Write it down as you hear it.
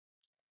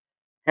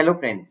Hello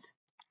friends,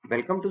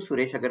 welcome to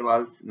Suresh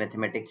Agarwal's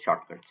Mathematics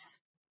Shortcuts.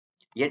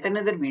 Yet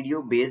another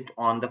video based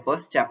on the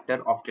first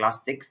chapter of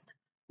class 6th,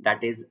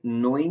 that is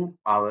knowing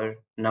our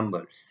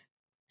numbers.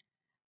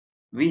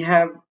 We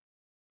have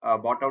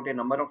bought out a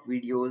number of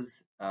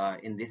videos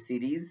in this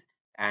series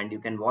and you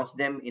can watch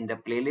them in the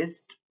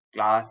playlist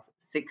class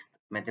 6th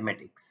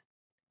Mathematics.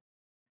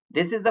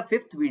 This is the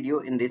fifth video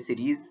in this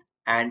series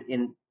and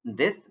in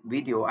this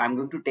video I'm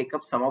going to take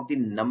up some of the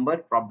number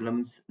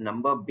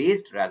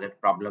based rather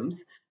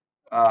problems.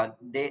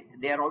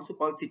 They are also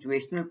called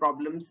situational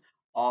problems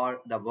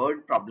or the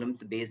word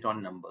problems based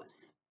on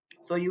numbers.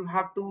 So you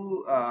have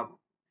to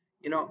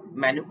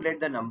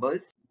manipulate the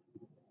numbers,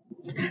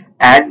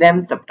 add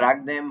them,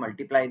 subtract them,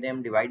 multiply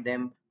them, divide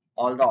them,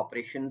 all the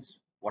operations,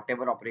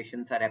 whatever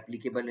operations are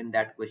applicable in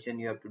that question,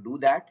 you have to do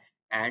that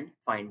and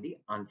find the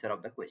answer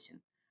of the question.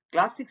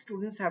 Class 6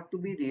 students have to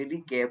be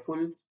really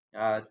careful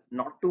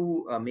not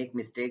to make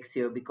mistakes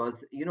here,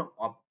 because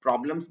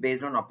problems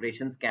based on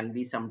operations can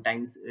be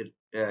sometimes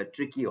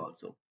tricky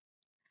also.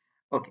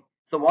 Okay,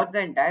 so watch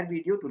the entire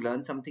video to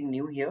learn something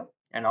new here,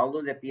 and all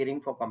those appearing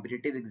for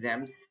competitive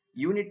exams,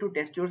 you need to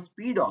test your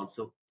speed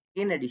also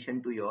in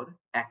addition to your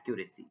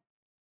accuracy.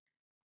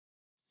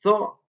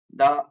 So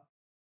the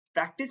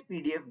practice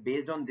PDF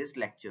based on this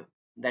lecture,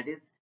 that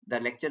is the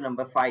lecture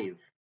number 5,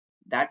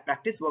 that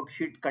practice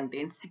worksheet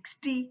contains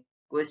 60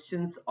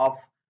 questions of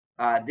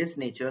this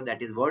nature, that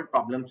is word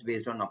problems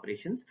based on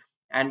operations,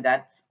 and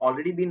that's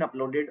already been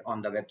uploaded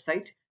on the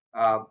website.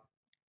 Uh,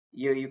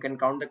 you can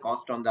count the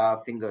cost on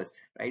the fingers,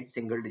 right?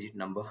 Single digit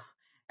number.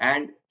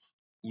 And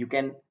you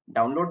can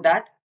download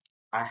that.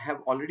 I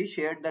have already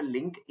shared the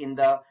link in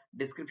the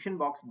description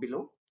box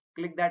below.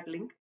 Click that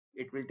link,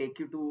 it will take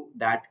you to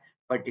that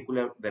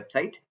particular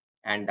website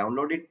and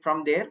download it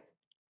from there.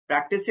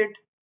 Practice it,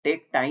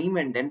 take time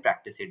and then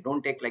practice it.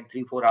 Don't take like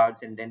 3-4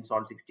 hours and then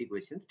solve 60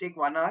 questions. Take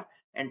 1 hour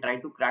and try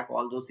to crack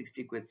all those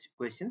 60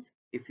 questions.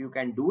 If you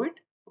can do it,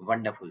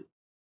 wonderful.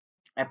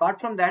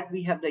 Apart from that,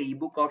 we have the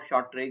ebook of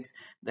short tricks,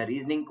 the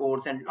reasoning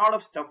course, and a lot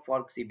of stuff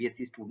for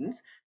CBSE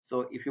students.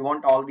 So if you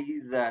want all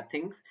these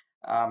things,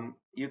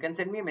 you can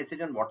send me a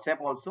message on WhatsApp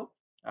also.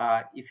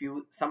 If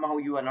you somehow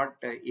you are not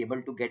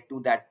able to get to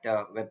that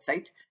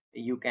website,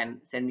 you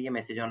can send me a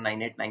message on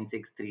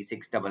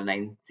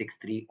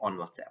 9896369963 on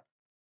WhatsApp.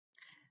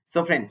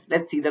 So friends,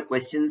 let's see the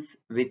questions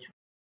which.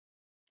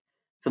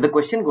 So the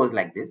question goes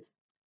like this: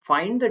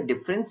 find the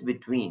difference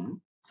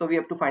between. So we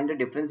have to find the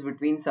difference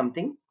between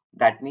something.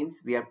 That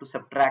means we have to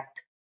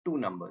subtract two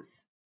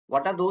numbers.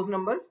 What are those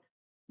numbers?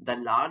 The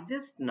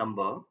largest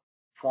number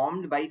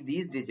formed by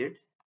these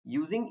digits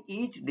using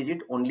each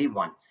digit only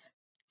once.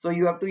 So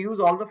you have to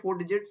use all the four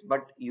digits,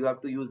 but you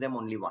have to use them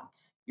only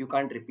once. You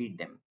can't repeat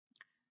them.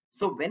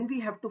 So when we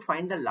have to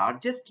find the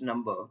largest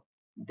number,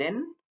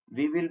 then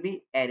we will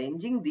be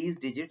arranging these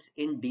digits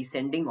in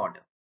descending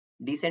order.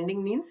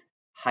 Descending means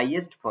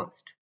highest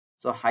first.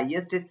 So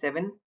highest is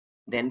 7,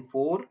 then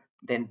 4,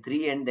 then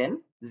 3, and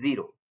then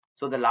 0.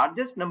 So the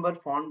largest number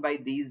formed by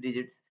these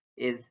digits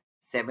is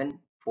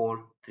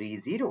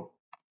 7430.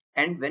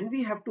 And when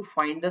we have to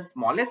find the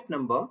smallest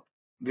number,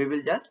 we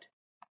will just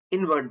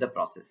invert the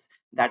process.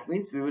 That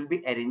means we will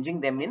be arranging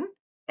them in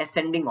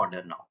ascending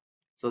order now.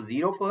 So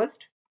 0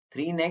 first,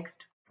 3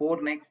 next,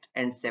 4 next,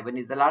 and 7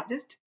 is the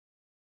largest.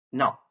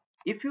 Now,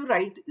 if you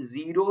write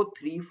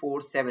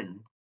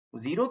 0347,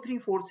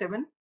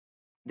 0347,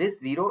 this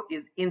 0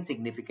 is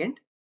insignificant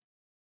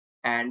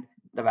and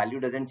the value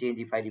doesn't change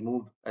if I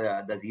remove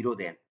the 0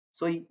 there.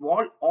 So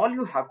all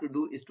you have to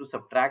do is to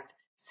subtract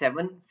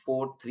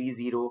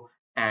 7430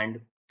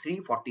 and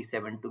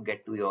 347 to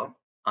get to your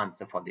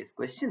answer for this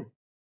question.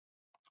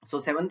 So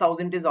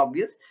 7000 is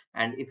obvious,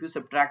 and if you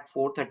subtract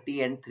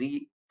 430 and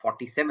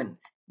 347,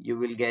 you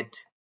will get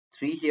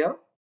 3 here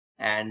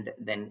and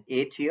then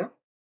 8 here.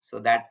 So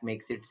that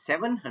makes it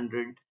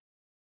 700,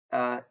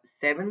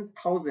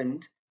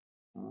 7000,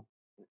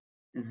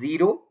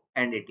 0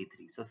 and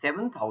 83. So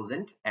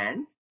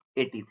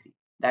 7083.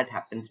 That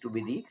happens to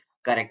be the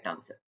correct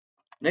answer.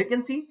 Now you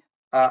can see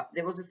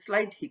there was a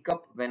slight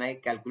hiccup when I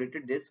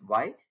calculated this.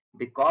 Why?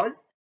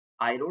 Because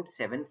I wrote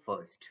 7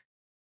 first,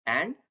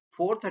 and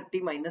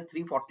 430 minus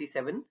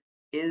 347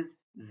 is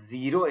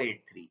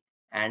 083,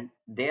 and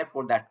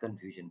therefore that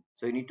confusion.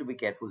 So you need to be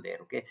careful there.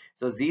 Okay,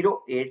 so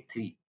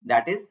 083,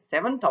 that is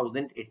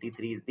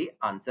 7083 is the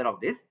answer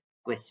of this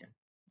question.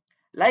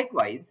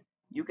 Likewise,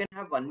 you can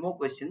have one more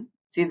question.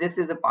 See, this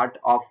is a part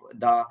of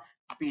the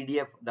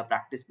PDF, the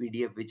practice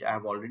PDF, which I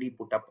have already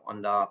put up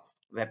on the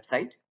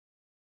website.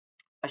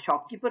 A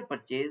shopkeeper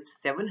purchased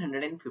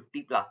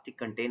 750 plastic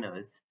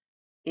containers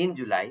in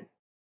July.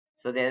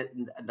 So there,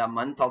 the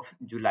month of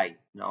July.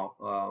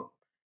 Now,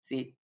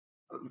 see,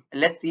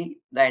 let's see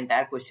the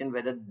entire question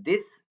whether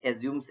this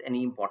assumes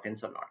any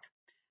importance or not.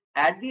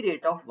 At the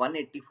rate of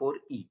 184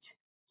 each.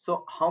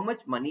 So how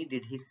much money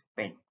did he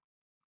spend?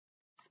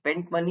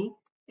 Spent money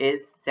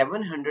is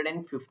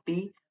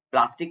 750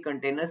 plastic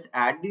containers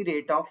at the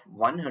rate of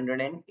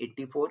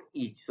 184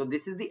 each. So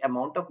this is the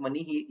amount of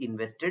money he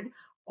invested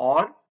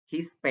or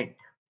he spent.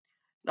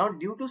 Now,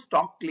 due to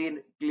stock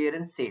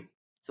clearance sale,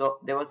 so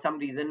there was some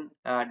reason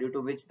due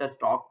to which the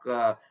stock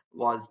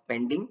was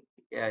pending.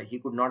 He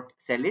could not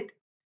sell it.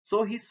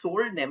 So he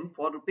sold them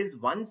for rupees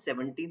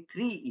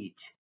 173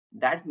 each.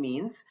 That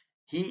means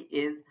he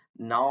is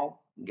now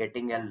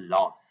getting a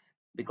loss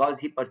because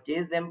he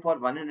purchased them for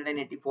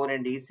 184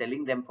 and he is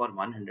selling them for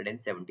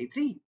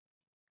 173.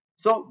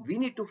 So we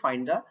need to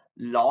find the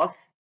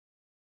loss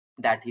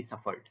that he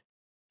suffered.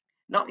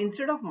 Now,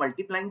 instead of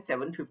multiplying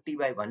 750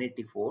 by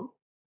 184,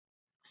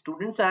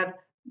 students are,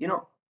 you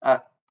know, uh,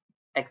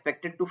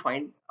 expected to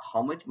find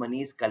how much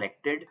money is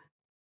collected.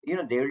 They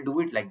will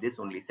do it like this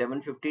only: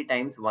 750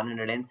 times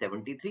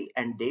 173,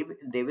 and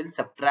they will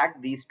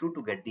subtract these two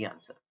to get the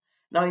answer.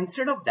 Now,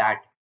 instead of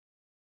that,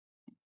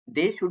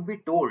 they should be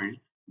told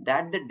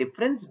that the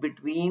difference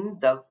between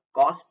the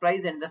cost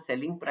price and the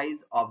selling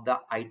price of the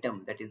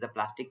item, that is the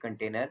plastic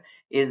container,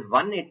 is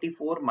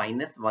 184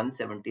 minus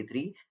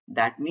 173.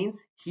 That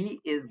means he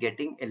is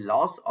getting a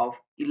loss of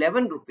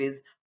 11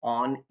 rupees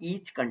on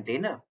each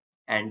container,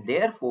 and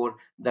therefore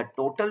the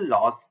total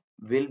loss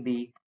will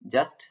be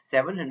just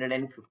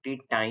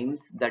 750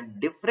 times the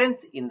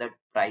difference in the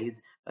price.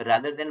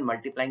 Rather than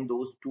multiplying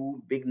those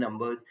two big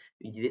numbers,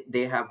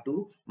 they have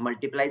to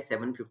multiply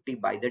 750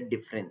 by the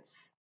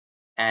difference,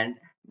 and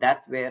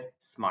that's where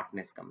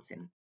smartness comes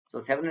in. So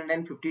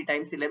 750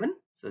 times 11,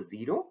 so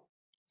 0,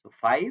 so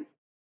 5,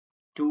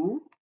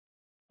 2,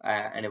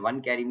 and a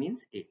 1 carry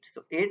means 8.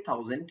 So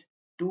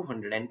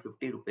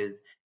 8,250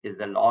 rupees is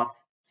the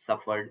loss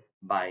suffered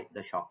by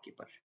the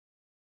shopkeeper.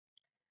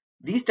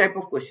 These type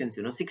of questions,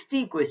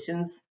 60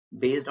 questions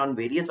based on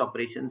various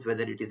operations,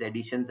 whether it is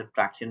addition,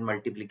 subtraction,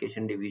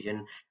 multiplication,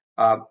 division,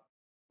 uh,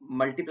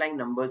 multiplying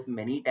numbers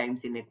many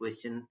times in a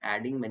question,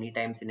 adding many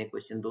times in a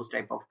question, those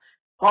type of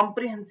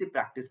comprehensive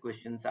practice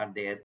questions are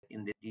there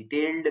in the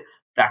detailed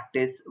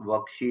practice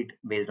worksheet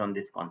based on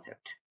this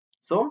concept.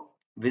 So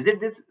visit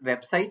this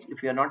website.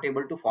 If you are not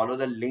able to follow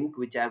the link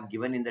which I have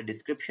given in the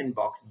description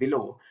box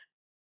below,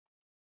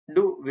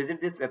 do visit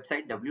this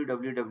website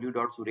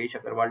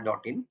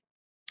www.sureshagarwal.in.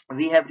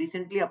 We have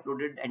recently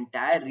uploaded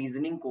entire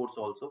reasoning course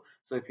also.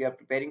 So if you are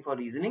preparing for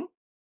reasoning,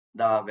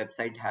 the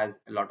website has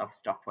a lot of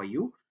stuff for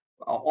you.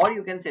 Or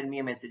you can send me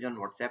a message on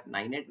WhatsApp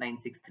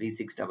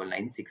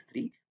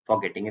 9896369963 for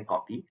getting a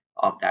copy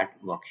of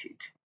that worksheet.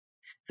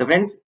 So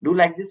friends, do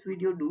like this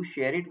video, do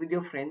share it with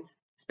your friends,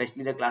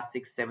 especially the class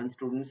 6, 7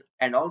 students,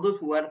 and all those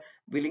who are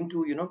willing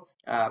to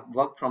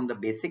work from the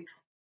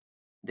basics.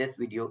 This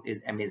video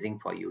is amazing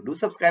for you. Do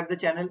subscribe the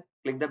channel,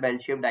 click the bell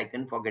shaped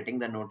icon for getting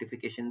the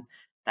notifications.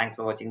 Thanks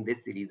for watching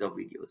this series of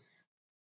videos.